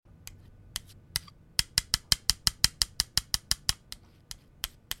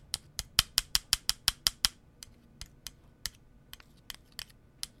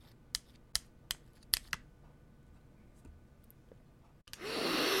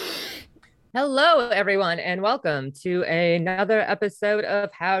Hello, everyone, and welcome to another episode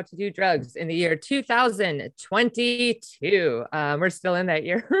of How to Do Drugs in the year 2022. We're still in that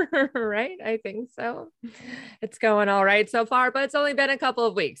year, right? I think so. It's going all right so far, but it's only been a couple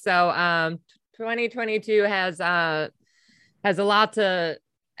of weeks. So 2022 has a lot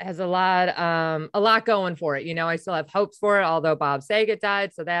going for it. I still have hopes for it, although Bob Saget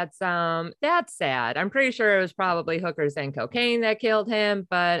died. So that's sad. I'm pretty sure it was probably hookers and cocaine that killed him,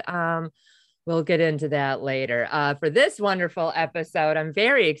 but we'll get into that later. For this wonderful episode, I'm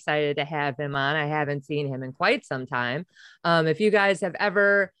very excited to have him on. I haven't seen him in quite some time. If you guys have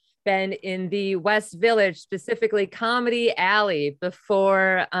ever been in the West Village, specifically Comedy Alley,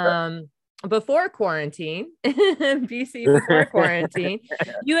 before quarantine, BC before quarantine,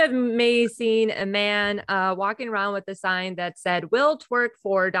 you have may seen a man walking around with a sign that said, "Will twerk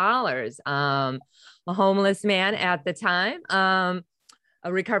 $4." A homeless man at the time.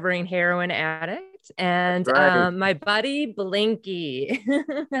 A recovering heroin addict, and Right. my buddy Blinky.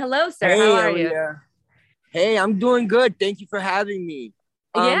 Hello, sir. How Hey, are you? Aaliyah. Hey, I'm doing good. Thank you for having me.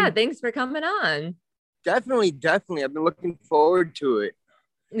 Yeah, Um, thanks for coming on. definitely. I've been looking forward to it.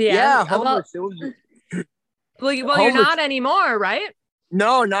 Yeah, Yeah, well, homeless. It was you're not homeless. anymore, right?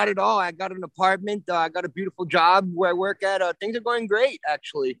 No, not at all. I got an apartment. I got a beautiful job where I work at. Things are going great,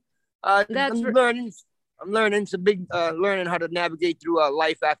 actually. That's I'm learning. I'm learning. It's a big learning how to navigate through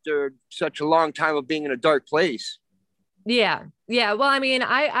life after such a long time of being in a dark place. yeah, yeah. Well, I mean,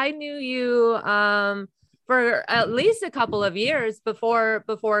 I knew you for at least a couple of years before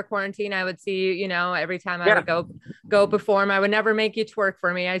quarantine. I would see you, every time I Yeah, would go perform. I would never make you twerk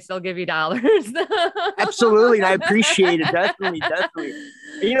for me. I still give you dollars. absolutely. And I appreciate it. Definitely.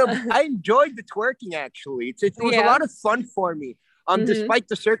 And, I enjoyed the twerking actually. It was a Yeah. lot of fun for me. Hmm. Despite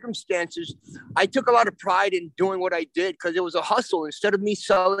the circumstances, I took a lot of pride in doing what I did because it was a hustle. Instead of me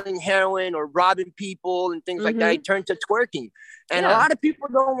selling heroin or robbing people and things like that, I Hmm. turned to twerking. And a Yeah. lot of people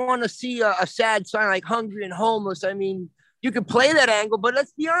don't want to see a sad sign like hungry and homeless. I mean, you could play that angle, but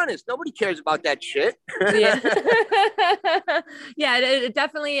let's be honest, nobody cares about that shit. Yeah. Yeah, it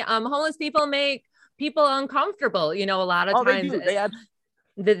definitely homeless people make people uncomfortable, a lot of Oh, they times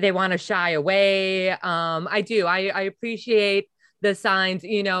do. they want to shy away. I appreciate the signs,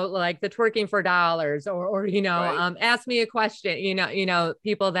 like the twerking for dollars or Right. ask me a question,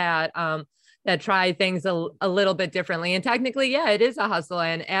 people that try things a little bit differently. And technically, yeah, it is a hustle.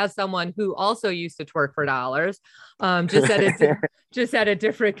 And as someone who also used to twerk for dollars, just just at a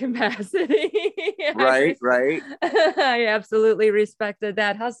different capacity, Right, right. I absolutely respected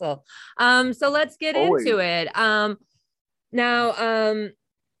that hustle. So let's get into Always. it. Now,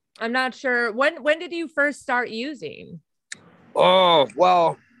 I'm not sure when did you first start using? Oh,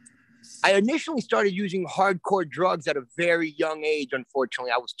 well, I initially started using hardcore drugs at a very young age,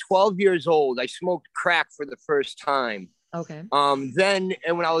 unfortunately. I was 12 years old. I smoked crack for the first time. Okay. Then,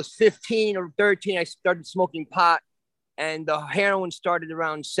 and when I was 15 or 13, I started smoking pot, and the heroin started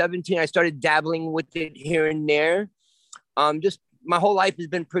around 17. I started dabbling with it here and there. Just my whole life has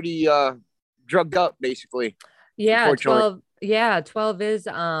been pretty drugged up, basically, Yeah, unfortunately. 12. Yeah, 12 is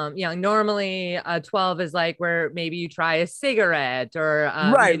normally 12 is like where maybe you try a cigarette or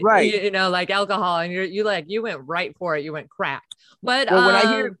Right, right. like alcohol and you went right for it. You went crack. But Well, when I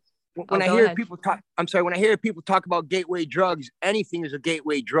go hear ahead. people talk, I'm sorry, when I hear people talk about gateway drugs, anything is a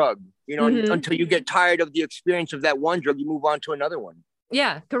gateway drug. Hmm. Until you get tired of the experience of that one drug, you move on to another one.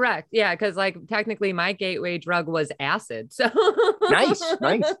 Yeah, correct. Yeah, because like technically my gateway drug was acid. So Nice,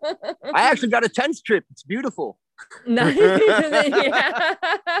 nice. I actually got a 10 strip. It's beautiful. nice. Yeah.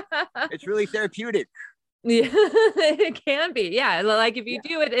 It's really therapeutic. Yeah, it can be. Yeah. Like if you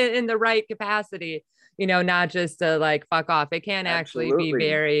Yeah, do it in the right capacity, not just to like fuck off, it can actually be absolutely.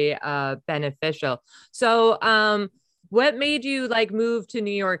 very beneficial. So, what made you like move to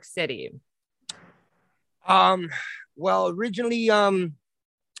New York City? Um, well, originally,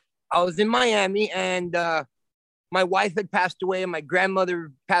 I was in Miami and my wife had passed away and my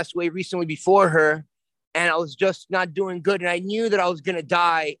grandmother passed away recently before her. And I was just not doing good. And I knew that I was going to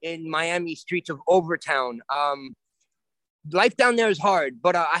die in Miami streets of Overtown. Life down there is hard,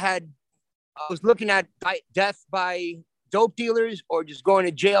 but I was looking at death by dope dealers or just going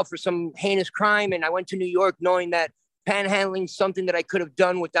to jail for some heinous crime. And I went to New York knowing that panhandling is something that I could have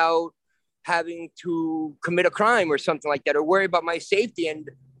done without having to commit a crime or something like that or worry about my safety. And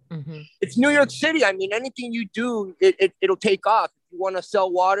Hmm. it's New York City. I mean, anything you do, it'll take off. If you want to sell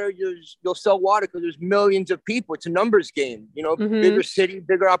water, you'll sell water because there's millions of people. It's a numbers game, bigger Hmm. city,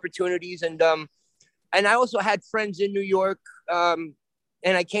 bigger opportunities. And I also had friends in New York. And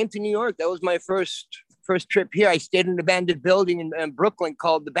I came to New York. That was my first trip here. I stayed in an abandoned building in Brooklyn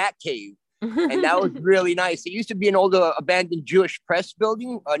called the Bat Cave. And that was really nice. It used to be an old abandoned Jewish press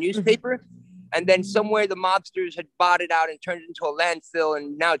building, a newspaper. And then somewhere the mobsters had bought it out and turned it into a landfill,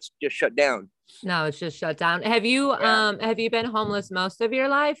 and now it's just shut down. No, it's just shut down. Have you been homeless most of your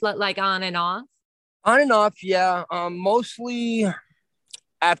life? Like on and off? On and off, yeah. Mostly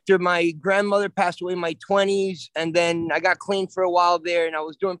after my grandmother passed away in my 20s, and then I got clean for a while there, and I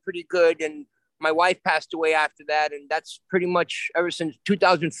was doing pretty good. And my wife passed away after that, and that's pretty much ever since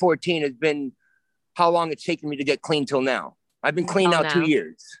 2014 has been how long it's taken me to get clean till now. I've been clean now 2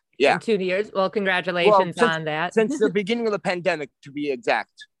 years. Yeah. 2 years. Well, congratulations on that. Since the beginning of the pandemic, to be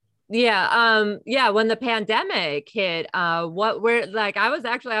exact. Yeah. When the pandemic hit, I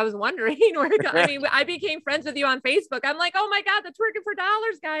was wondering I became friends with you on Facebook. I'm like, oh my God, the Twerking for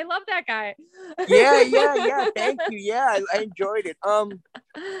Dollars guy. I love that guy. Yeah. Thank you. Yeah, I enjoyed it.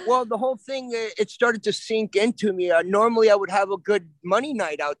 Well, the whole thing, it started to sink into me. Normally I would have a good money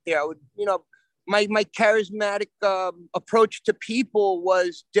night out there. I would, my charismatic approach to people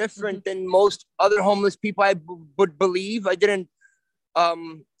was different than most other homeless people I would believe.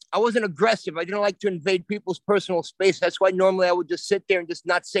 I wasn't aggressive. I didn't like to invade people's personal space. That's why normally I would just sit there and just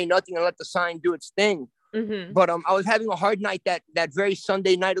not say nothing and let the sign do its thing. But I was having a hard night that very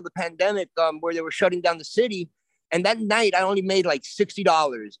Sunday night of the pandemic, where they were shutting down the city. And that night I only made like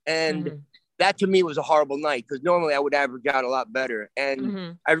 $60. And that to me was a horrible night, because normally I would average out a lot better.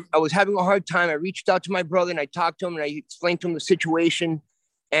 And I was having a hard time. I reached out to my brother and I talked to him and I explained to him the situation.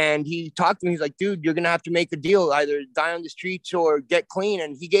 And he talked to me. He's like, dude, you're going to have to make a deal, either die on the streets or get clean.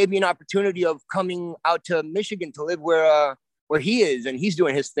 And he gave me an opportunity of coming out to Michigan to live where he is, and he's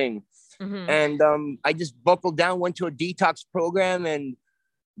doing his thing. And I just buckled down, went to a detox program and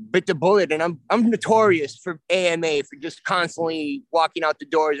bit the bullet. And I'm notorious for AMA, for just constantly walking out the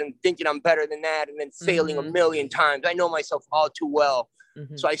doors and thinking I'm better than that, and then failing a million times. I know myself all too well.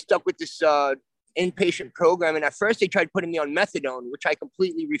 So I stuck with this inpatient program, and at first they tried putting me on methadone, which I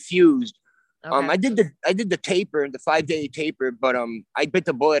completely refused. Okay. I did the taper, the 5-day taper, but I bit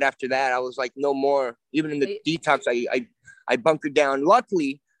the bullet after that. I was like, no more. Even in the detox, I bunkered down.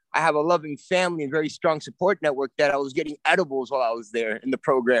 Luckily, I have a loving family and very strong support network that I was getting edibles while I was there in the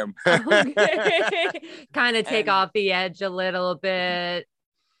program. Kind of take off the edge a little bit.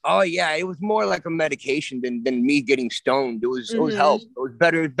 Oh yeah, it was more like a medication than me getting stoned. It was help. It was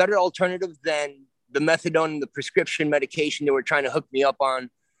better alternative than the methadone and the prescription medication they were trying to hook me up on.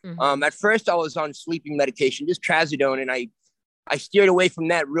 At first I was on sleeping medication, just trazodone, and I steered away from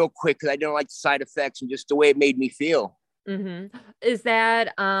that real quick because I didn't like the side effects and just the way it made me feel. Is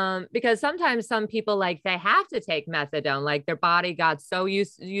that because sometimes some people, like, they have to take methadone, like their body got so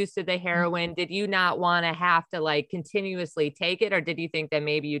used to the heroin. Did you not want to have to like continuously take it, or did you think that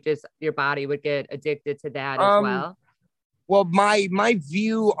maybe your body would get addicted to that as well? Well, my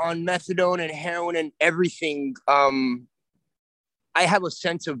view on methadone and heroin and everything, I have a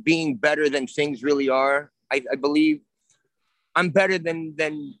sense of being better than things really are. I believe I'm better than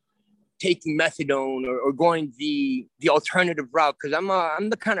taking methadone or going the alternative route, because I'm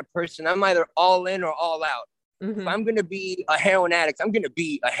the kind of person, I'm either all in or all out. If I'm going to be a heroin addict, I'm going to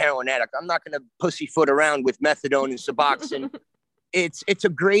be a heroin addict. I'm not going to pussyfoot around with methadone and Suboxone. It's a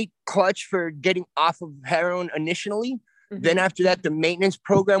great clutch for getting off of heroin initially. Then after that, the maintenance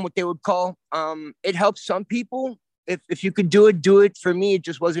program, what they would call, it helps some people. If you could do it. For me, it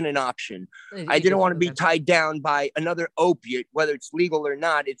just wasn't an option. I didn't want to be tied down by another opiate, whether it's legal or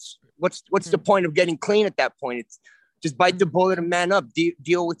not. It's what's the point of getting clean at that point? It's just bite the bullet and man up,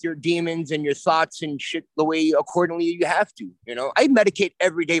 deal with your demons and your thoughts and shit the way accordingly you have to. I medicate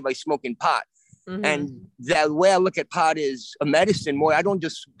every day by smoking pot. And the way I look at pot is a medicine more. I don't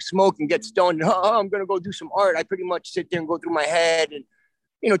just smoke and get stoned and, I'm going to go do some art. I pretty much sit there and go through my head and,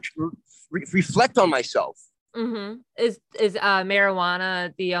 reflect on myself. Is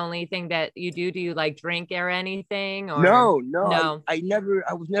marijuana the only thing that you do? Do you like drink or anything? Or? No. I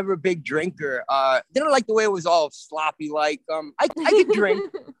was never a big drinker. Didn't like the way it was all sloppy. Like, I could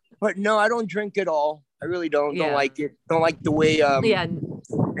drink, but no, I don't drink at all. I really don't. Don't like it. Don't like the way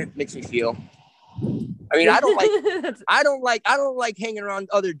it makes me feel. I mean, I don't like hanging around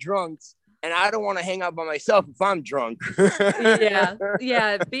other drunks. And I don't want to hang out by myself if I'm drunk.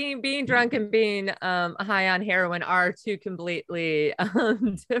 Yeah. Being drunk and being high on heroin are two completely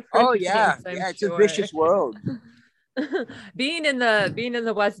different. Oh yeah, things, it's a vicious world. Being in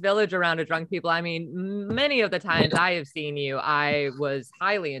the West Village around a drunk people. I mean, many of the times I have seen you, I was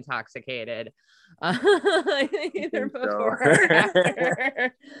highly intoxicated. Either before or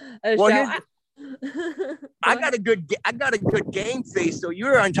after a show. I got a good game face, so you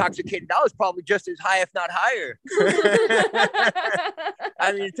were intoxicated. I was probably just as high, if not higher.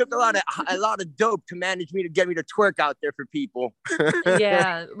 I mean, it took a lot of dope to manage me to get me to twerk out there for people.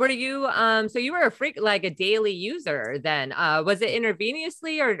 Yeah. Were you so you were a freak, like a daily user then? Was it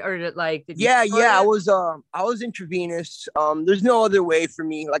intravenously or like did you Yeah, snort yeah, it? I was intravenous. There's no other way for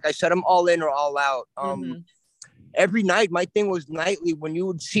me. Like I said, I'm all in or all out. Mm-hmm. Every night, my thing was nightly. When you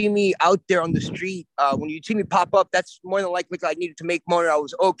would see me out there on the street, when you'd see me pop up, that's more than likely I needed to make money. I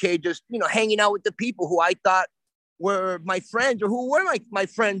was okay, just hanging out with the people who I thought were my friends or who were my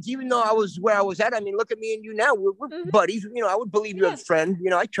friends, even though I was where I was at. I mean, look at me and you now. We're Mm-hmm. buddies. I would believe you Yeah. as a friend.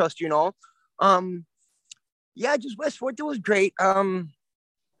 I trust you and all. Yeah, just West Fort. It was great.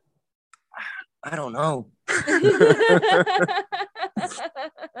 I don't know.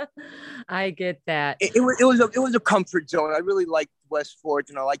 I get that. It was a comfort zone. I really liked West Fort,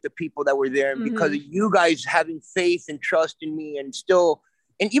 and I liked the people that were there. And because Mm-hmm. of you guys having faith and trust in me, and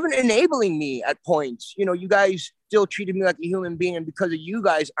even enabling me at points, you guys still treated me like a human being. And because of you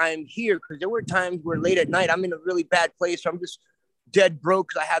guys, I am here. Because there were times where late at night, I'm in a really bad place. I'm just dead broke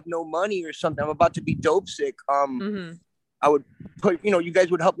because I have no money or something. I'm about to be dope sick. Mm-hmm. I would you guys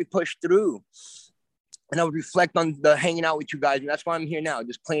would help me push through. And I would reflect on the hanging out with you guys. And that's why I'm here now.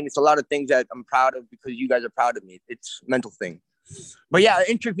 Just playing. It's a lot of things that I'm proud of because you guys are proud of me. It's a mental thing. But yeah,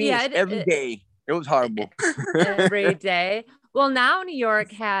 intravenous every day. It was horrible. Every day. Well, now New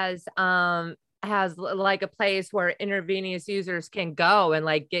York has like a place where intravenous users can go and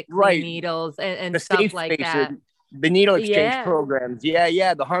like get clean needles and the stuff like that. The needle exchange Yeah. programs.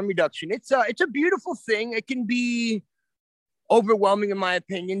 Yeah. The harm reduction. It's a beautiful thing. It can be overwhelming in my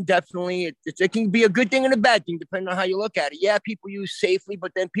opinion. Definitely. It can be a good thing and a bad thing depending on how you look at it. Yeah, people use safely,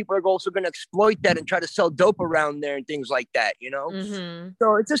 but then people are also going to exploit that and try to sell dope around there and things like that, Mm-hmm.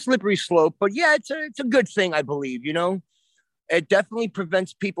 So it's a slippery slope, but yeah, it's a good thing, I believe. It definitely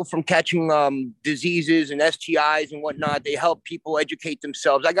prevents people from catching diseases and STIs and whatnot. They help people educate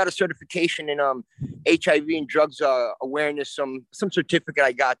themselves. I got a certification in HIV and drugs awareness, some certificate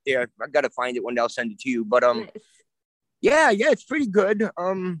I got there. I got to find it one day. I'll send it to you. But Nice. yeah, it's pretty good.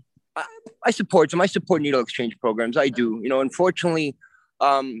 I support them. I support needle exchange programs. I do. Unfortunately,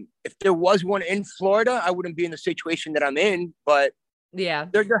 if there was one in Florida, I wouldn't be in the situation that I'm in. But Yeah.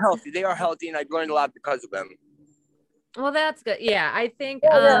 they're healthy. They are healthy, and I've learned a lot because of them. Well, that's good. Yeah, I think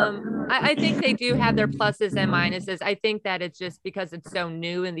Yeah. I think they do have their pluses and minuses. I think that it's just because it's so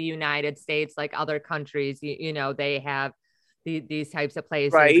new in the United States, like other countries, they have these types of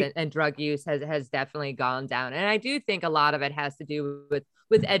places, Right. and drug use has definitely gone down. And I do think a lot of it has to do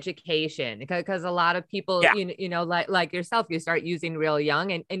with education because a lot of people, Yeah. like yourself, you start using real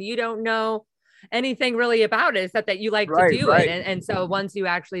young and you don't know anything really about it except that you like to do Right. it. And so once you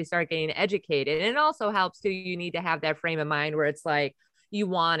actually start getting educated, and it also helps too, you need to have that frame of mind where it's like you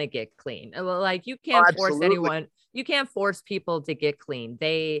want to get clean. Like you can't force anyone, you can't force people to get clean.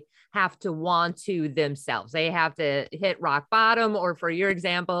 They have to want to themselves. They have to hit rock bottom. Or for your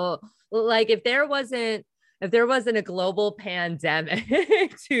example, like if there wasn't a global pandemic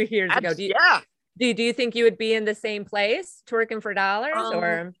 2 years ago, do you think you would be in the same place twerking for dollars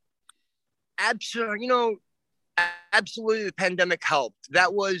or? Absolutely. Absolutely, the pandemic helped.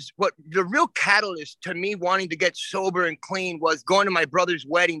 That was what the real catalyst to me wanting to get sober and clean was going to my brother's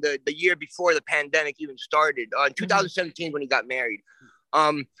wedding the year before the pandemic even started, in 2017 when he got married.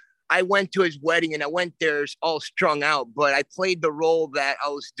 I went to his wedding and I went there all strung out, but I played the role that I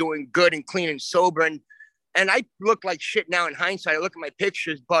was doing good and clean and sober. And I look like shit now in hindsight. I look at my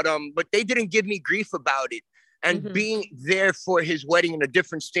pictures, but they didn't give me grief about it. And being there for his wedding in a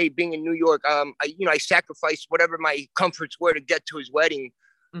different state, being in New York, I sacrificed whatever my comforts were to get to his wedding.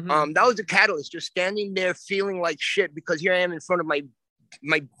 That was a catalyst, just standing there feeling like shit because here I am in front of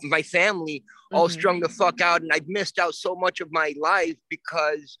my family all strung the fuck out. And I've missed out so much of my life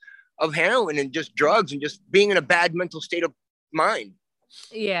because of heroin and just drugs and just being in a bad mental state of mind.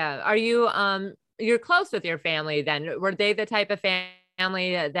 Yeah. Are you, you're close with your family then? Were they the type of family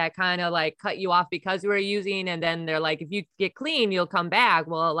that kind of like cut you off because you were using, and then they're like, if you get clean, you'll come back,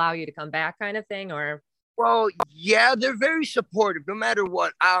 we'll allow you to come back kind of thing? Or? Well, yeah, they're very supportive no matter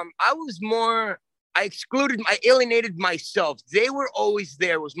what. I alienated myself. They were always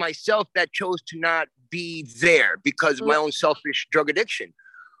there. It was myself that chose to not be there because of my own selfish drug addiction.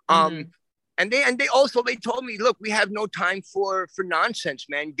 And they also told me, look, we have no time for nonsense,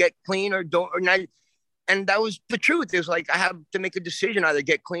 man. Get clean or don't, or not. And that was the truth. It was like, I have to make a decision, either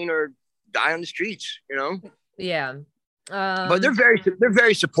get clean or die on the streets, Yeah. But they're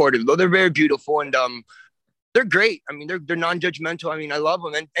very supportive though. They're very beautiful and they're great. I mean, they're non-judgmental. I mean, I love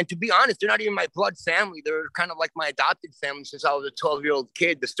them. And to be honest, they're not even my blood family. They're kind of like my adopted family since I was a 12-year-old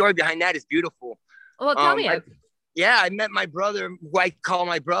kid. The story behind that is beautiful. Well, tell me Yeah, I met my brother, who I call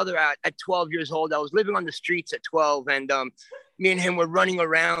my brother, at 12 years old. I was living on the streets at 12, and me and him were running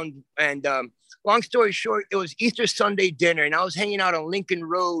around. And long story short, it was Easter Sunday dinner, and I was hanging out on Lincoln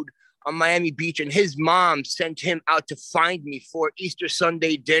Road on Miami Beach, and his mom sent him out to find me for Easter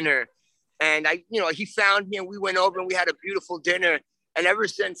Sunday dinner. And he found me, and we went over and we had a beautiful dinner. And ever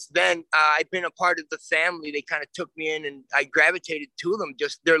since then, I've been a part of the family. They kind of took me in, and I gravitated to them.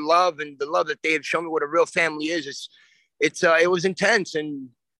 Just their love and the love that they have shown me what a real family is. It was intense. And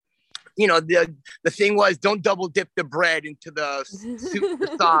the thing was, don't double dip the bread into the soup,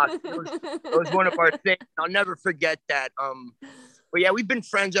 the sauce. It was one of our things. I'll never forget that. But yeah, we've been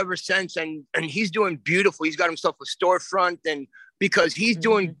friends ever since, and he's doing beautiful. He's got himself a storefront, and because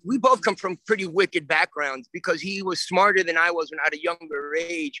we both come from pretty wicked backgrounds. Because he was smarter than I was when at a younger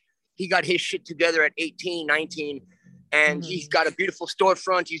age. He got his shit together at 18, 19, and he's got a beautiful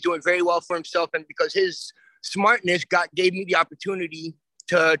storefront. He's doing very well for himself, and because his smartness gave me the opportunity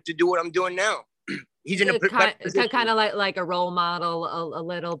to do what I'm doing now. He's in a kind of like a role model, a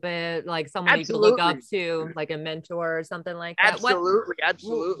little bit like someone you can look up to, like a mentor or something like that.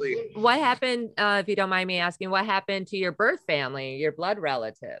 Absolutely. What happened, if you don't mind me asking, what happened to your birth family, your blood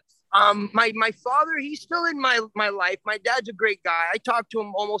relatives? My father, he's still in my life. My dad's a great guy. I talk to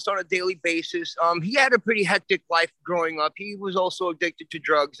him almost on a daily basis. He had a pretty hectic life growing up. He was also addicted to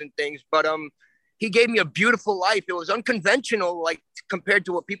drugs and things, but he gave me a beautiful life. It was unconventional, like compared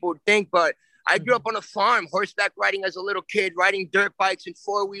to what people would think, but I grew up on a farm, horseback riding as a little kid, riding dirt bikes and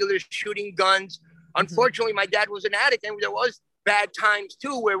four-wheelers, shooting guns. Unfortunately, my dad was an addict, and there was bad times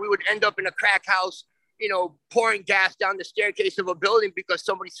too, where we would end up in a crack house, pouring gas down the staircase of a building because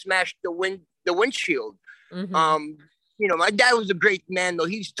somebody smashed the windshield. My dad was a great man, though.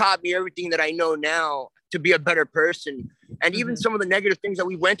 He's taught me everything that I know now to be a better person. And even some of the negative things that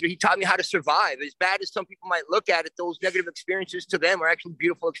we went through, he taught me how to survive. As bad as some people might look at it, those negative experiences to them are actually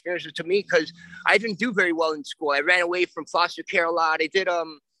beautiful experiences to me, because I didn't do very well in school. I ran away from foster care a lot.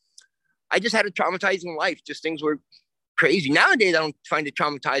 I just had a traumatizing life. Just things were crazy. Nowadays, I don't find it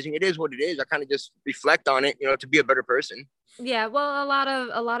traumatizing. It is what it is. I kind of just reflect on it, to be a better person. Yeah, well,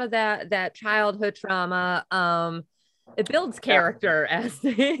 a lot of that childhood trauma, it builds character, as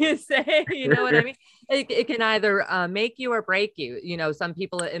they say. You know what I mean? It can either make you or break you. Some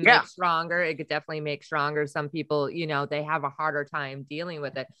people it makes stronger. It could definitely make stronger. Some people, they have a harder time dealing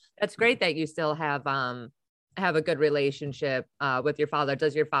with it. That's great that you still have a good relationship with your father.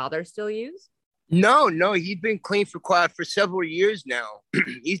 Does your father still use? No, he's been clean for several years now.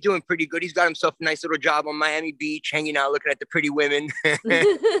 He's doing pretty good. He's got himself a nice little job on Miami Beach, hanging out, looking at the pretty women.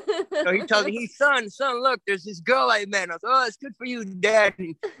 So he tells me, son, look, there's this girl I met. I was, oh, it's good for you, Dad.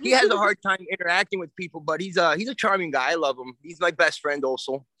 And he has a hard time interacting with people, but he's a charming guy. I love him. He's my best friend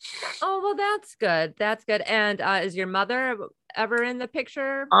also. Oh, well, that's good. That's good. And is your mother ever in the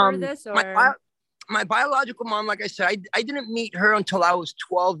picture for this? Or my biological mom, like I said, I didn't meet her until I was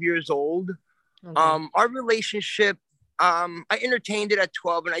 12 years old. Okay. Our relationship, I entertained it at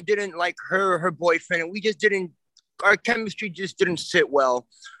 12, and I didn't like her boyfriend, and our chemistry just didn't sit well.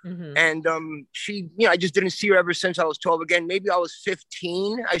 And I just didn't see her ever since I was 12 again. Maybe I was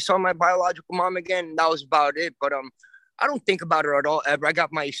 15. I saw my biological mom again, and that was about it. But I don't think about her at all ever. I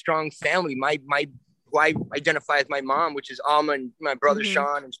got my strong family, who I identify as my mom, which is Alma, and my brother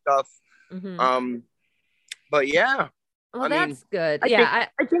Sean and stuff. But yeah. Well, that's good. I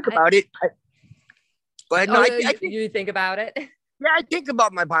think about it. But no, you think about it? Yeah, I think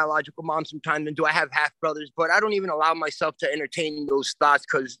about my biological mom sometimes, and do I have half brothers? But I don't even allow myself to entertain those thoughts,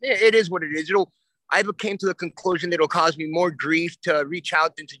 because it is what it is. I came to the conclusion that it'll cause me more grief to reach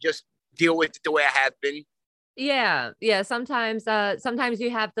out than to just deal with it the way I have been. Yeah. Sometimes you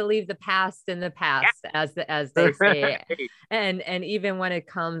have to leave the past in the past, as they say. And even when it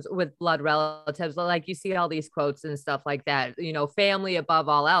comes with blood relatives, like you see all these quotes and stuff like that, family above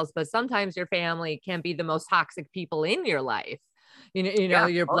all else. But sometimes your family can be the most toxic people in your life.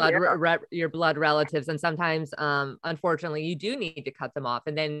 Your blood relatives, and sometimes, unfortunately, you do need to cut them off,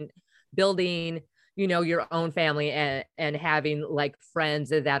 and then building your own family and having like friends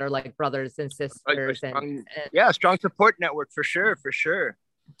that are like brothers and sisters, strong support network for sure.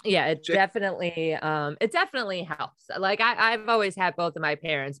 Yeah, it definitely helps. Like I've always had both of my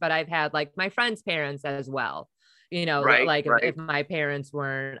parents, but I've had like my friends' parents as well. If my parents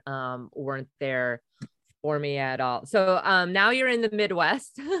weren't there for me at all. So now you're in the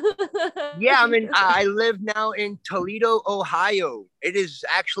Midwest. Yeah, I live now in Toledo, Ohio. It is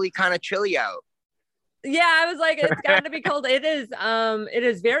actually kind of chilly out. Yeah, I was like, it's got to be cold. It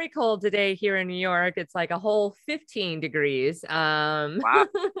is very cold today here in New York. It's like a whole 15 degrees. Wow.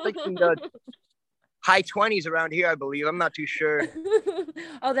 high 20s around here, I believe. I'm not too sure.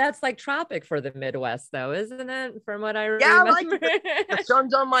 Oh, that's like tropic for the Midwest, though, isn't it? From what I Yeah, I like remember. it. The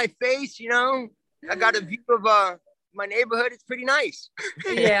sun's on my face, you know. I got a view of my neighborhood. It's pretty nice.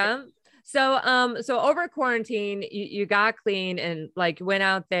 Yeah. So over quarantine, you got clean and like went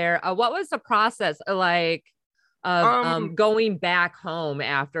out there. What was the process like of Um, going back home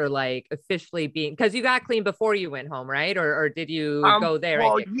after like officially being, because you got clean before you went home, right? Or did you go there and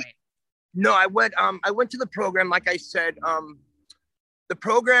well, get clean? no, I went to the program, like I said. The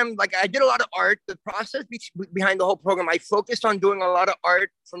program, like I did a lot of art. The process behind the whole program, I focused on doing a lot of art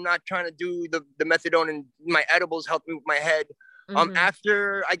from not trying to do the methadone, and my edibles helped me with my head. Mm-hmm.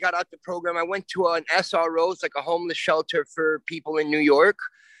 After I got out the program, I went to an SRO, it's like a homeless shelter for people in New York,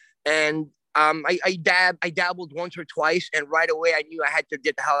 and I dabbled once or twice, and right away I knew I had to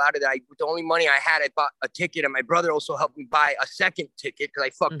get the hell out of there. With the only money I had, I bought a ticket, and my brother also helped me buy a second ticket because I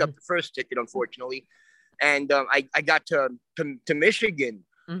fucked up the first ticket, unfortunately. And I got to Michigan.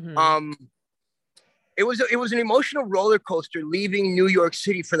 Mm-hmm. It was an emotional roller coaster leaving New York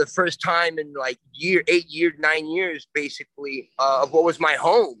City for the first time in like 8 years, 9 years, basically, of what was my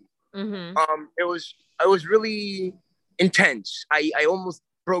home. Mm-hmm. It was really intense. I almost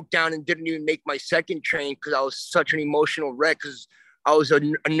broke down and didn't even make my second train because I was such an emotional wreck, because I was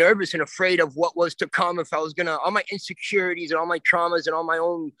nervous and afraid of what was to come, if I was gonna, all my insecurities and all my traumas and all my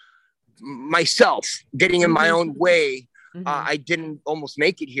own myself getting in my own way. I didn't almost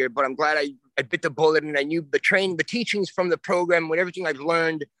make it here, but I'm glad I bit the bullet, and I knew the teachings from the program, with everything I've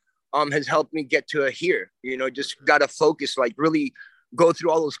learned, has helped me get to here. You know, just got to focus, like really go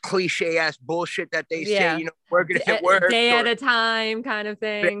through all those cliche ass bullshit that they say, you know, work it if it works. Day at a time kind of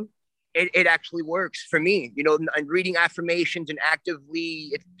thing. It actually works for me, you know, and reading affirmations and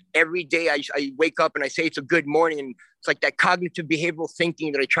actively every day I wake up and I say it's a good morning, and it's like that cognitive behavioral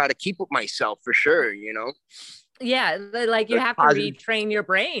thinking that I try to keep with myself, for sure, you know. Yeah, like you have to positive. retrain your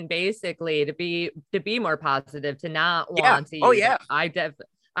brain basically to be more positive, to not want Yeah. to Oh use yeah. it.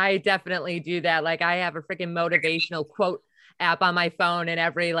 I definitely do that. Like I have a freaking motivational quote app on my phone, and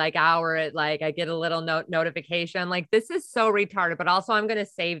every like hour it like I get a little notification like, this is so retarded, but also I'm gonna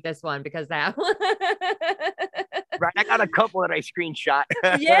save this one because that Right, I got a couple that I screenshot.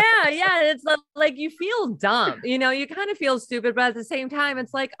 yeah, it's like you feel dumb, you know, you kind of feel stupid, but at the same time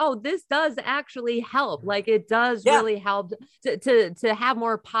it's like, oh, this does actually help. Like it does Yeah. really help to have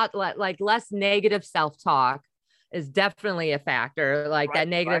more like less negative self-talk is definitely a factor, like that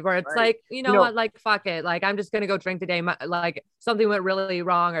negative where it's like, you know what, like fuck it, like I'm just gonna go drink today, like something went really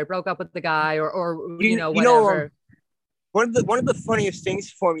wrong, or I broke up with the guy, or you know, whatever. One of the funniest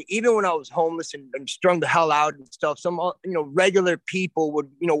things for me, even when I was homeless and strung the hell out and stuff, some regular people would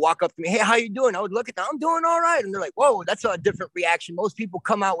walk up to me, hey, how you doing? I would look at them, I'm doing all right, and they're like, whoa, that's a different reaction. Most people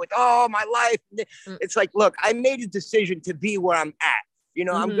come out with, oh, my life. It's like, look, I made a decision to be where I'm at. You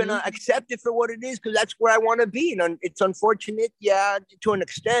know, I'm gonna accept it for what it is, because that's where I want to be. And it's unfortunate, yeah, to an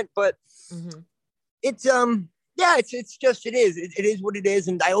extent, but it's yeah, it's just it is what it is.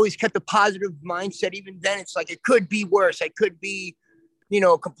 And I always kept a positive mindset. Even then, it's like it could be worse. I could be,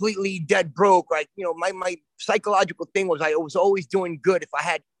 completely dead broke. Like, my psychological thing was I was always doing good if I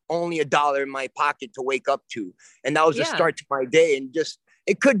had only $1 in my pocket to wake up to, and that was the start to my day. And just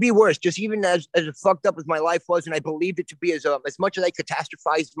it could be worse. Just even as fucked up as my life was, and I believed it to be, as much as I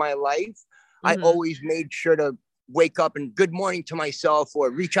catastrophized my life, I always made sure to wake up and good morning to myself,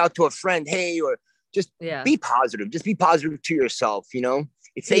 or reach out to a friend, hey, or just be positive. Just be positive to yourself,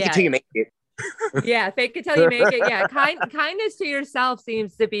 Fake it till you make it. Yeah, fake it till you make it. Yeah, kindness to yourself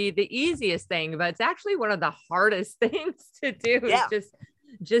seems to be the easiest thing, but it's actually one of the hardest things to do. Yeah.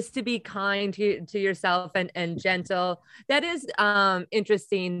 Just to be kind to yourself and gentle. That is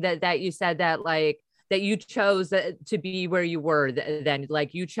interesting that you said that, like, that you chose to be where you were then,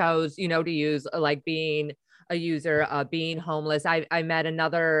 like you chose, to use like being a user, being homeless. I met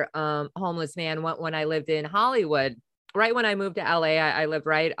another homeless man when I lived in Hollywood. Right when I moved to LA, I lived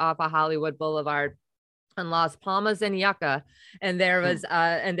right off of Hollywood Boulevard in Las Palmas and Yucca. And there was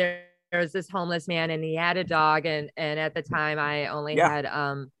there was this homeless man, and he had a dog. And at the time I only had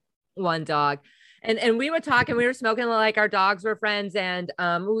one dog. And we would talk, and we were smoking, like our dogs were friends. And,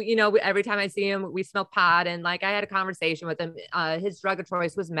 every time I see him, we smoke pot. And like, I had a conversation with him. His drug of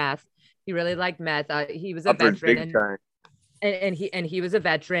choice was meth. He really liked meth. He was a veteran, and he was a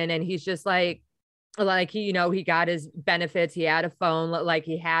veteran, and he's just like he, he got his benefits. He had a phone, like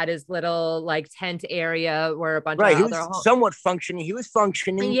he had his little like tent area where a bunch of he was somewhat functioning. He was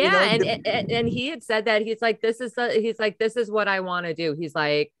functioning. Yeah. And he had said that he's like, this is what I want to do. He's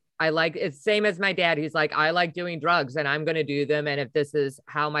like, I like it's same as my dad. He's like, I like doing drugs and I'm going to do them. And if this is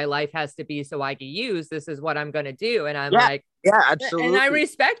how my life has to be so I can use, this is what I'm going to do. And I'm like, yeah, and I absolutely.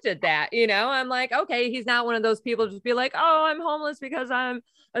 respected that, you know, I'm like, okay, he's not one of those people just be like, oh, I'm homeless because I'm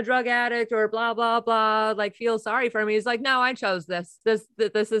a drug addict or blah, blah, blah, like feel sorry for me. He's like, no, I chose this is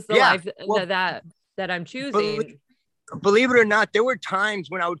the Yeah. life Well, that I'm choosing. believe it or not, there were times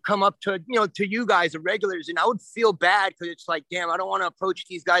when I would come up to, to you guys, the regulars, and I would feel bad because it's like, damn, I don't want to approach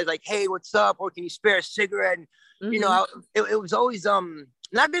these guys like, hey, what's up? Or can you spare a cigarette? And, it was always,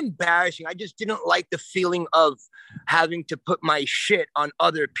 not embarrassing. I just didn't like the feeling of having to put my shit on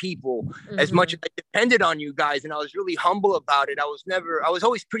other people as much as I depended on you guys. And I was really humble about it. I was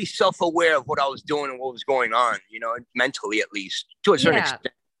always pretty self-aware of what I was doing and what was going on, mentally, at least to a certain extent.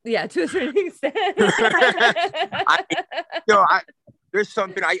 Yeah, to a certain extent. There's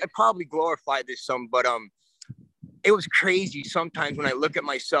something I probably glorified this some, but it was crazy sometimes when I look at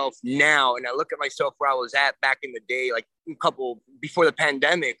myself now and I look at myself where I was at back in the day, like a couple before the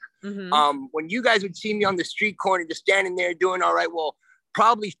pandemic. When you guys would see me on the street corner just standing there doing all right, well,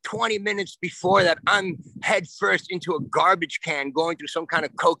 probably 20 minutes before that, I'm head first into a garbage can going through some kind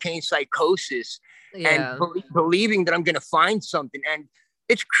of cocaine psychosis and believing that I'm going to find something. And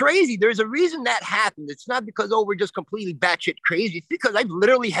it's crazy. There's a reason that happened. It's not because, we're just completely batshit crazy. It's because I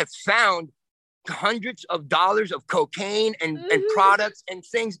literally have found hundreds of dollars of cocaine and products and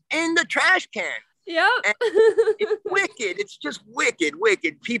things in the trash can. Yeah. It's wicked. It's just wicked.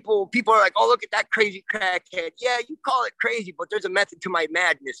 People are like, oh, look at that crazy crackhead. Yeah, you call it crazy, but there's a method to my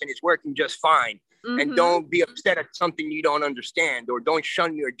madness and it's working just fine. And don't be upset at something you don't understand, or don't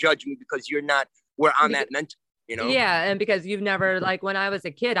shun me or judge me because you're not where I'm at mentally. Yeah, and because you've never, like when I was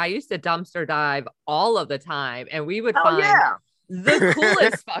a kid, I used to dumpster dive all of the time, and we would find the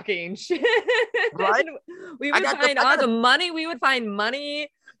coolest fucking shit. Right? We would find all the money. We would find money.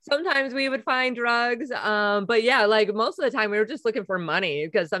 Sometimes we would find drugs. But yeah, like most of the time we were just looking for money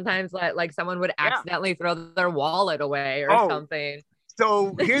because sometimes like someone would accidentally throw their wallet away or something.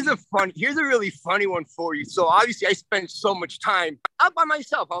 So here's a really funny one for you. So obviously I spent so much time out by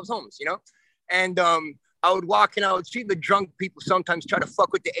myself. I was homeless, and I would walk and I would see the drunk people sometimes try to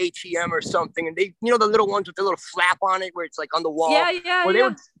fuck with the ATM or something. And they, the little ones with the little flap on it where it's like on the wall. They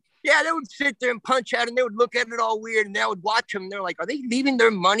would sit there and punch out and they would look at it all weird and I would watch them. And they're like, are they leaving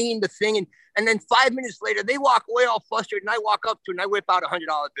their money in the thing? And then 5 minutes later, they walk away all flustered and I walk up to it and I whip out $100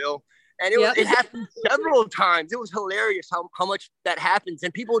 bill. And it happened several times. It was hilarious how much that happens.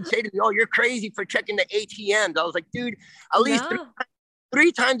 And people would say to me, oh, you're crazy for checking the ATMs. I was like, dude, at least 3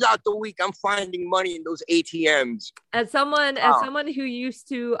 times out the week, I'm finding money in those ATMs. As someone who used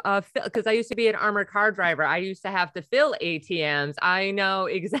to because I used to be an armored car driver, I used to have to fill ATMs. I know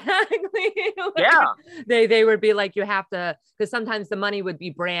exactly. They would be like, you have to, because sometimes the money would be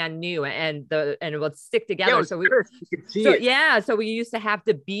brand new and it would stick together. So we used to have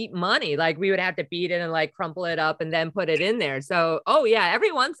to beat money. Like we would have to beat it and like crumple it up and then put it in there. So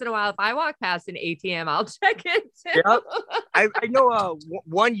every once in a while, if I walk past an ATM, I'll check it too. Yep. I know.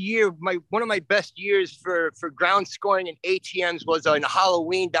 1 year, one of my best years for ground scoring in ATMs was in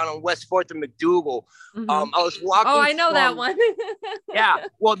Halloween down on West 4th and McDougal. I was walking. Oh, I know that one. Yeah,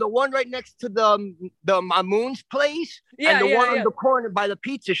 well, the one right next to the Mamoon's place, and the one on the corner by the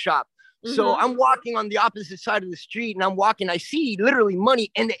pizza shop. So I'm walking on the opposite side of the street, and I see literally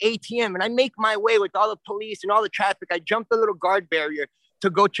money in the ATM, and I make my way with all the police and all the traffic. I jump the little guard barrier to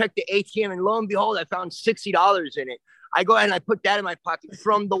go check the ATM, and lo and behold, I found $60 in it. I go ahead and I put that in my pocket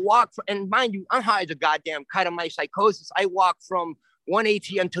from the walk. And mind you, I'm high as a goddamn kite on my psychosis. I walk from one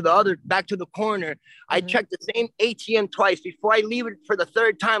ATM to the other, back to the corner. I check the same ATM twice. Before I leave it for the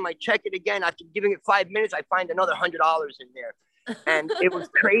 3rd time, I check it again. After giving it 5 minutes, I find another $100 in there. And it was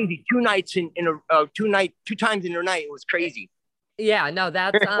crazy. 2 times in a night. It was crazy. Yeah, no,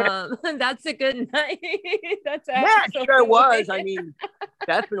 that's that's a good night. That's it sure was. I mean,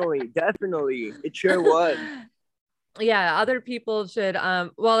 definitely. It sure was. Yeah, other people should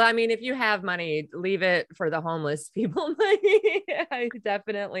well, I mean, if you have money, leave it for the homeless people. I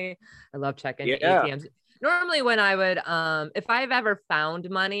love checking ATMs. Normally when I would if I've ever found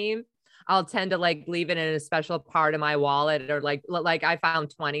money, I'll tend to like leave it in a special part of my wallet, or like I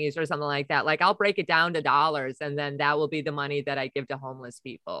found 20s or something like that. Like I'll break it down to dollars and then that will be the money that I give to homeless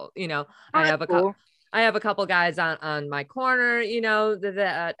people. I have a couple guys on my corner,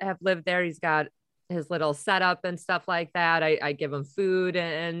 that have lived there. He's got his little setup and stuff like that. I give him food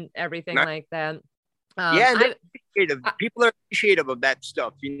and everything like that. People are appreciative of that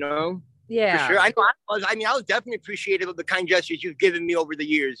stuff, For Yeah. sure. I was definitely appreciative of the kind gestures you've given me over the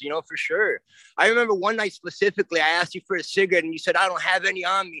years, for sure. I remember one night specifically, I asked you for a cigarette and you said, I don't have any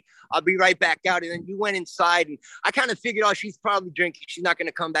on me. I'll be right back out. And then you went inside and I kind of figured, oh, she's probably drinking. She's not going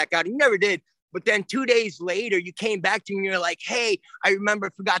to come back out. And you never did. But then 2 days later, you came back to me and you're like, hey, I remember I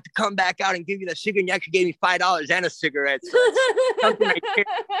forgot to come back out and give you the cigarette. And you actually gave me $5 and a cigarette. So something like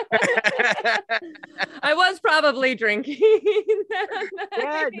I was probably drinking.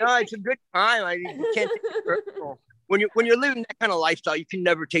 Yeah, no, it's a good time. You can't take it personal. When you're living that kind of lifestyle, you can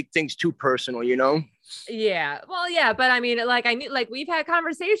never take things too personal, Yeah. Well, yeah, but I mean, like I knew, like we've had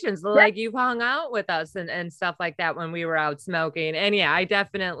conversations, like you've hung out with us and stuff like that when we were out smoking. And yeah, I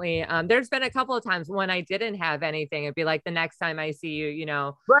definitely there's been a couple of times when I didn't have anything. It'd be like the next time I see you,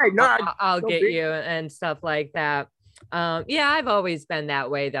 Right. No, I'll get you and stuff like that. Yeah, I've always been that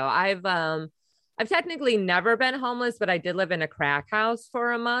way though. I've technically never been homeless, but I did live in a crack house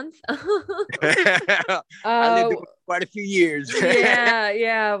for a month. I lived quite a few years.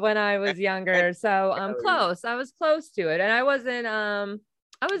 yeah, when I was younger. So close. I was close to it. And I wasn't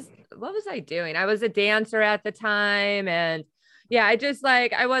what was I doing? I was a dancer at the time. And yeah, I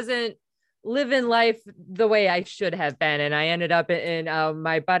wasn't living life the way I should have been. And I ended up in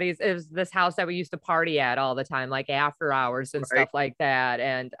my buddies. It was this house that we used to party at all the time, like after hours and stuff like that.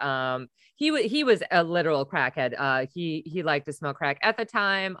 And he was a literal crackhead. He liked to smoke crack at the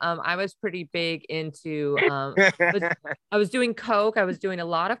time. I was pretty big into I was doing coke. I was doing a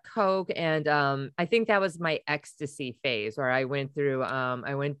lot of coke, and I think that was my ecstasy phase where I went to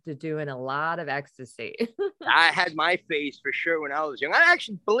doing a lot of ecstasy. I had my phase for sure when I was young. I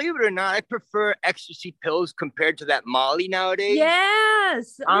actually, believe it or not, I prefer ecstasy pills compared to that Molly nowadays.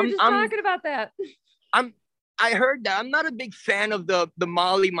 Yes, we're just talking about that. I heard that. I'm not a big fan of the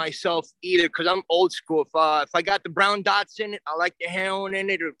Molly myself either, because I'm old school. If I got the brown dots in it, I like the heroin in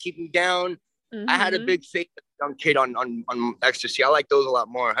it or keep me down. Mm-hmm. I had a big phase as a young kid on ecstasy. I like those a lot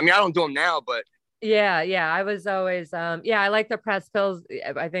more. I mean, I don't do them now, but yeah. I was always I like the press pills.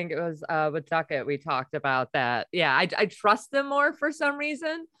 I think it was with Duckett we talked about that. Yeah, I trust them more for some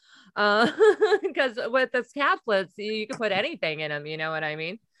reason. Because with the caplets, you can put anything in them, you know what I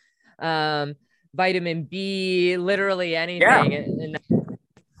mean? Vitamin B, literally anything,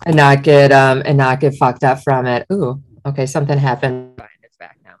 and not get fucked up from it. Ooh, okay, something happened. Fine, it's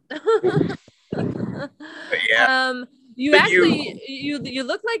back now. Yeah. You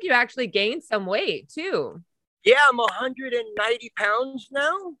look like you actually gained some weight too. Yeah, I'm 190 pounds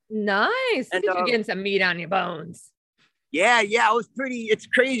now. Nice. Look at you getting some meat on your bones. Yeah, it's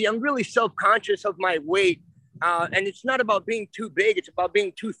crazy. I'm really self-conscious of my weight. And it's not about being too big. It's about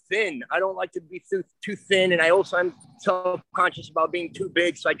being too thin. I don't like to be too thin. And I'm self-conscious about being too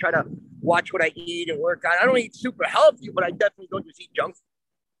big. So I try to watch what I eat and work out. I don't eat super healthy, but I definitely don't just eat junk food.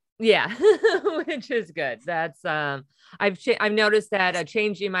 Yeah, which is good. That's I've noticed that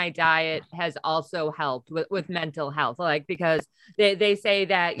changing my diet has also helped with mental health, like because they say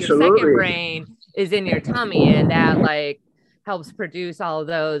that your second brain is in your tummy, and that like helps produce all of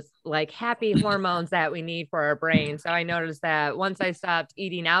those like happy hormones that we need for our brain. So I noticed that once I stopped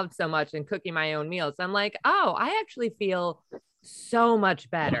eating out so much and cooking my own meals, I'm like, oh, I actually feel so much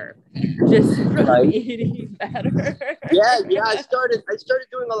better just from eating better. Yeah. I started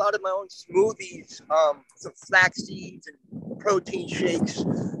doing a lot of my own smoothies, some flax seeds and protein shakes.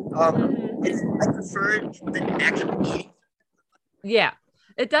 I prefer the actual eating. Yeah,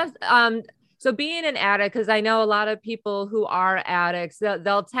 it does. So being an addict, because I know a lot of people who are addicts,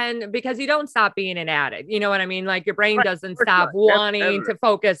 they'll tend, because you don't stop being an addict. You know what I mean? Like your brain doesn't stop wanting to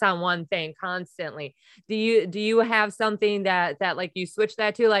focus on one thing constantly. Do you have something that like you switch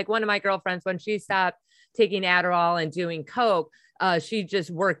that to? Like one of my girlfriends, when she stopped taking Adderall and doing coke, she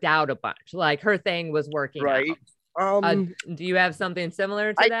just worked out a bunch. Like her thing was working out. Do you have something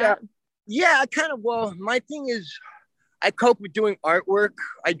similar to that? Yeah, well, my thing is I cope with doing artwork.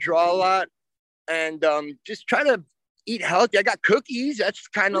 I draw a lot. And just try to eat healthy. I got cookies. That's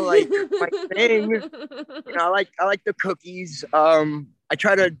kind of like my thing. I like the cookies. I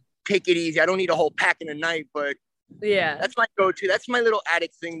try to take it easy. I don't eat a whole pack in a night, but yeah, that's my go-to. That's my little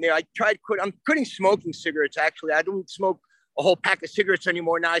addict thing there. I'm quitting smoking cigarettes. Actually, I don't smoke a whole pack of cigarettes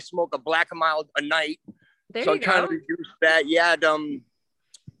anymore. Now I smoke a Black & Mild a night. So I'm trying to reduce that. Yeah.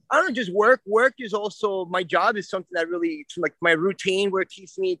 I don't know, just work. Work is also, my job is something that really, it's like my routine where it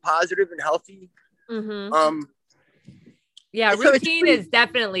keeps me positive and healthy. Mm-hmm. Yeah, routine is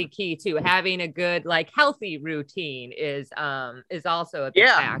definitely key too. Having a good, like healthy routine is also a big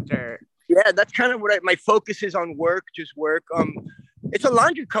factor. Yeah, that's kind of what my focus is on work, just work. It's a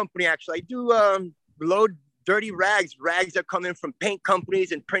laundry company, actually. I do load dirty rags that come in from paint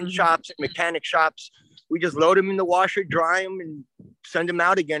companies and print shops and mechanic shops. We just load them in the washer, dry them, and send them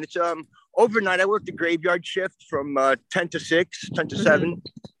out again. It's overnight. I work the graveyard shift from 10 to 6, 10 to 7.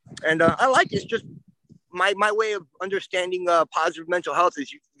 And I like it. It's just my way of understanding positive mental health is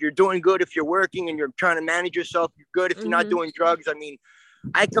you're doing good if you're working and you're trying to manage yourself. You're good if you're not doing drugs. I mean,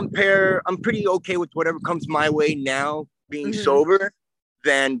 I'm pretty okay with whatever comes my way now being sober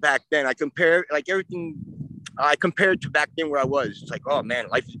than back then. I compare like everything. I compare it to back then where I was. It's like, oh man,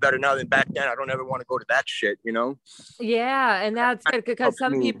 life is better now than back then. I don't ever want to go to that shit, you know? Yeah. And that's good because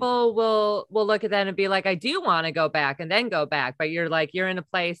some people will look at that and be like, I do want to go back and then go back. But you're in a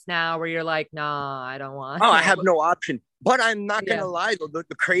place now where you're like, nah, I don't want. Oh, I have no option. But I'm not going to lie though.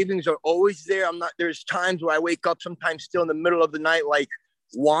 The cravings are always there. There's times where I wake up sometimes still in the middle of the night, like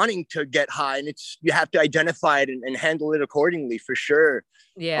wanting to get high, and you have to identify it and handle it accordingly for sure.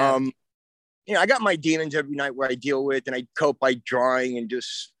 Yeah. I got my demons every night where I deal with, and I cope by drawing and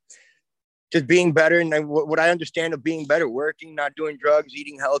just being better. And what I understand of being better, working, not doing drugs,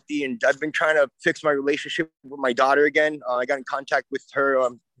 eating healthy. And I've been trying to fix my relationship with my daughter again. I got in contact with her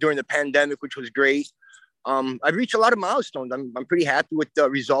during the pandemic, which was great. I've reached a lot of milestones. I'm pretty happy with the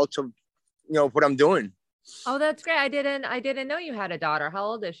results of, what I'm doing. Oh, that's great. I didn't know you had a daughter. How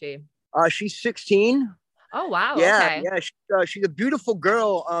old is she? She's 16. Oh, wow. Yeah, okay. yeah. She's a beautiful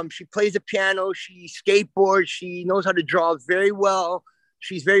girl. She plays the piano. She skateboards. She knows how to draw very well.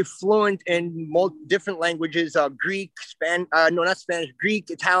 She's very fluent in different languages: Greek, Greek,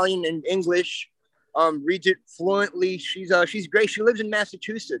 Italian, and English. Reads it fluently. She's great. She lives in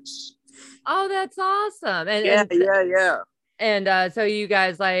Massachusetts. Oh, that's awesome. Yeah. And so you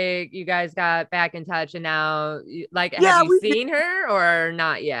guys got back in touch, and now have you seen her or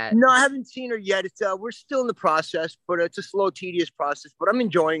not yet? No, I haven't seen her yet. It's we're still in the process, but it's a slow, tedious process. But I'm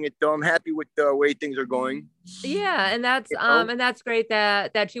enjoying it though. I'm happy with the way things are going. Yeah, and that's great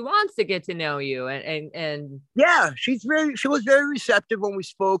that she wants to get to know you and yeah, she was very receptive when we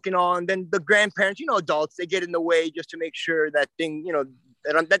spoke and all. And then the grandparents, adults, they get in the way just to make sure that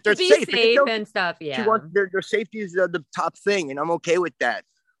that they're safe and stuff. Yeah, she wants their safety is the top thing, and I'm okay with that.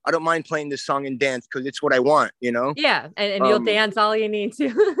 I don't mind playing this song and dance because it's what I want, Yeah, and you'll dance all you need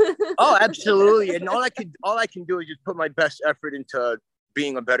to. Oh, absolutely. And all I can do is just put my best effort into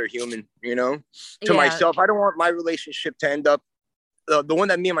being a better human, to myself. I don't want my relationship to end up the one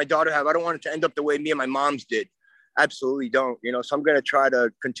that me and my daughter have. I don't want it to end up the way me and my mom's did. Absolutely don't. So I'm gonna try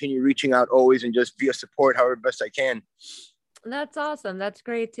to continue reaching out always and just be a support however best I can. That's awesome. That's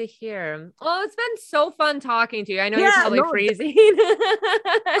great to hear. Well, it's been so fun talking to you. I know you're probably freezing.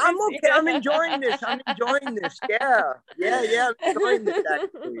 I'm okay. I'm enjoying this. Yeah. I'm enjoying this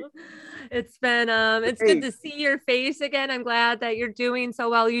actually. It's been it's good to see your face again. I'm glad that you're doing so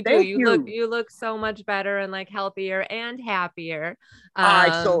well. You look so much better and like healthier and happier.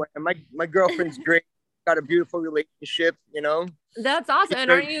 My girlfriend's great. Got a beautiful relationship, That's awesome. And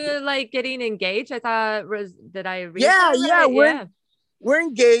aren't you like getting engaged? I thought did I read we're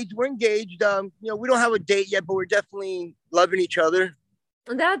engaged. We don't have a date yet, but we're definitely loving each other.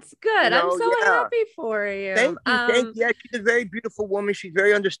 That's good. I'm so happy for you. Thank you. Yeah, she's a very beautiful woman. She's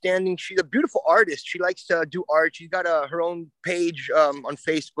very understanding. She's a beautiful artist. She likes to do art. She's got her own page on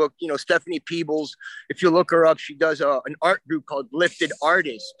Facebook. Stephanie Peebles. If you look her up, she does an art group called Lifted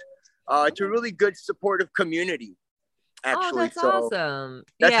Artist. It's a really good supportive community, actually. Oh, that's awesome.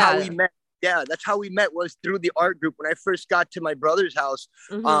 That's how we met. Yeah, that's how we met, was through the art group. When I first got to my brother's house,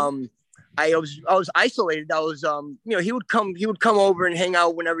 I was isolated. I was he would come over and hang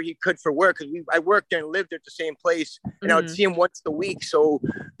out whenever he could for work, because I worked there and lived at the same place, and I would see him once a week. So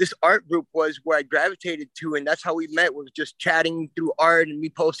this art group was where I gravitated to, and that's how we met, was just chatting through art and me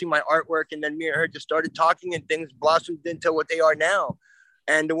posting my artwork, and then me and her just started talking, and things blossomed into what they are now.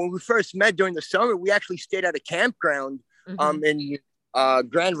 And when we first met during the summer, we actually stayed at a campground in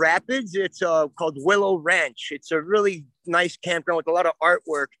Grand Rapids. It's called Willow Ranch. It's a really nice campground with a lot of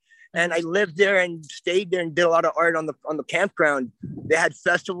artwork. And I lived there and stayed there and did a lot of art on the campground. They had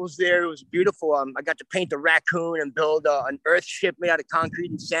festivals there. It was beautiful. I got to paint a raccoon and build an earth ship made out of concrete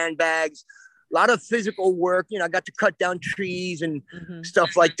and sandbags. A lot of physical work. I got to cut down trees and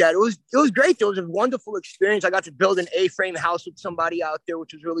stuff like that. It was great. It was a wonderful experience. I got to build an A-frame house with somebody out there,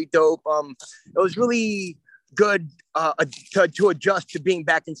 which was really dope. It was really good to adjust to being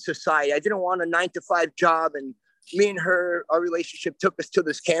back in society. I didn't want a 9-to-5 job and me and her, our relationship took us to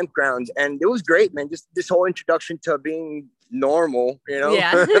this campground, and it was great, man. Just this whole introduction to being normal,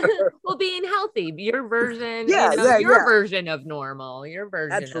 Yeah. Well, being healthy, your version, your version of normal, your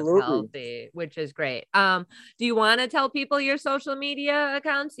version Absolutely. of healthy, which is great. Do you want to tell people your social media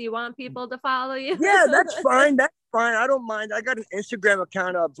accounts? Do you want people to follow you? Yeah, that's fine. That's fine. I don't mind. I got an Instagram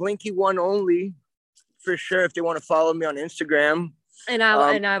account, Blinky One Only, for sure, if they want to follow me on Instagram. And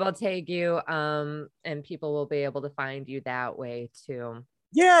I will tag you, and people will be able to find you that way too.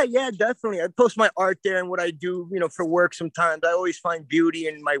 Yeah, definitely. I post my art there and what I do, for work. Sometimes I always find beauty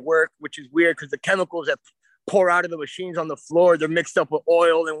in my work, which is weird because the chemicals that pour out of the machines on the floor, they're mixed up with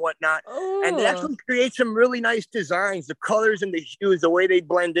oil and whatnot. Ooh. And they actually create some really nice designs. The colors and the hues, the way they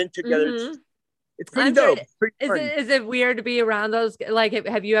blend in together. Mm-hmm. It's pretty dope. Is it weird to be around those? Like,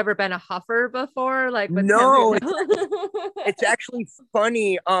 have you ever been a huffer before? Like, no, it's actually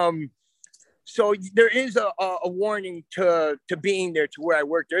funny. So there is a warning to being there, to where I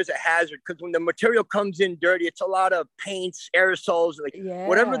work. There's a hazard because when the material comes in dirty, it's a lot of paints, aerosols, like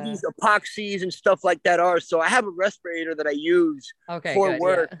whatever these epoxies and stuff like that are. So I have a respirator that I use for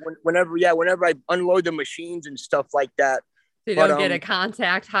work whenever I unload the machines and stuff like that. So you don't get a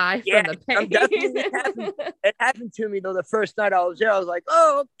contact high from the pain. It happened to me though. The first night I was there, I was like,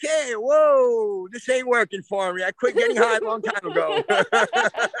 "Oh, okay, whoa, this ain't working for me. I quit getting high a long time ago."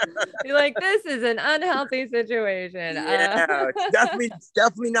 You're like, "This is an unhealthy situation." Yeah, it's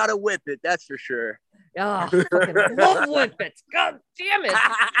definitely not a whippet, that's for sure. Oh, fucking love whippets! God damn it!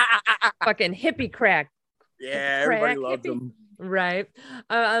 Fucking hippie crack. Yeah, everybody loves them. Right.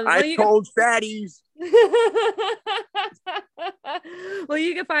 I told fatties. Well,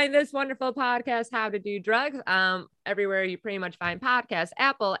 you can find this wonderful podcast, How to Do Drugs, everywhere you pretty much find podcasts: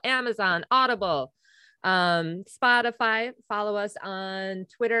 Apple, Amazon, Audible, Spotify. Follow us on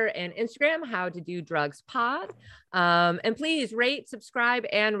Twitter and Instagram, How to Do Drugs Pod. And please rate, subscribe,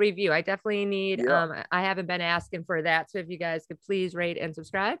 and review. I definitely need, I haven't been asking for that. So if you guys could please rate and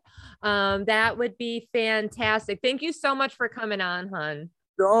subscribe, that would be fantastic. Thank you so much for coming on, hon.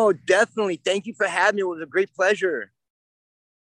 Oh, definitely. Thank you for having me. It was a great pleasure.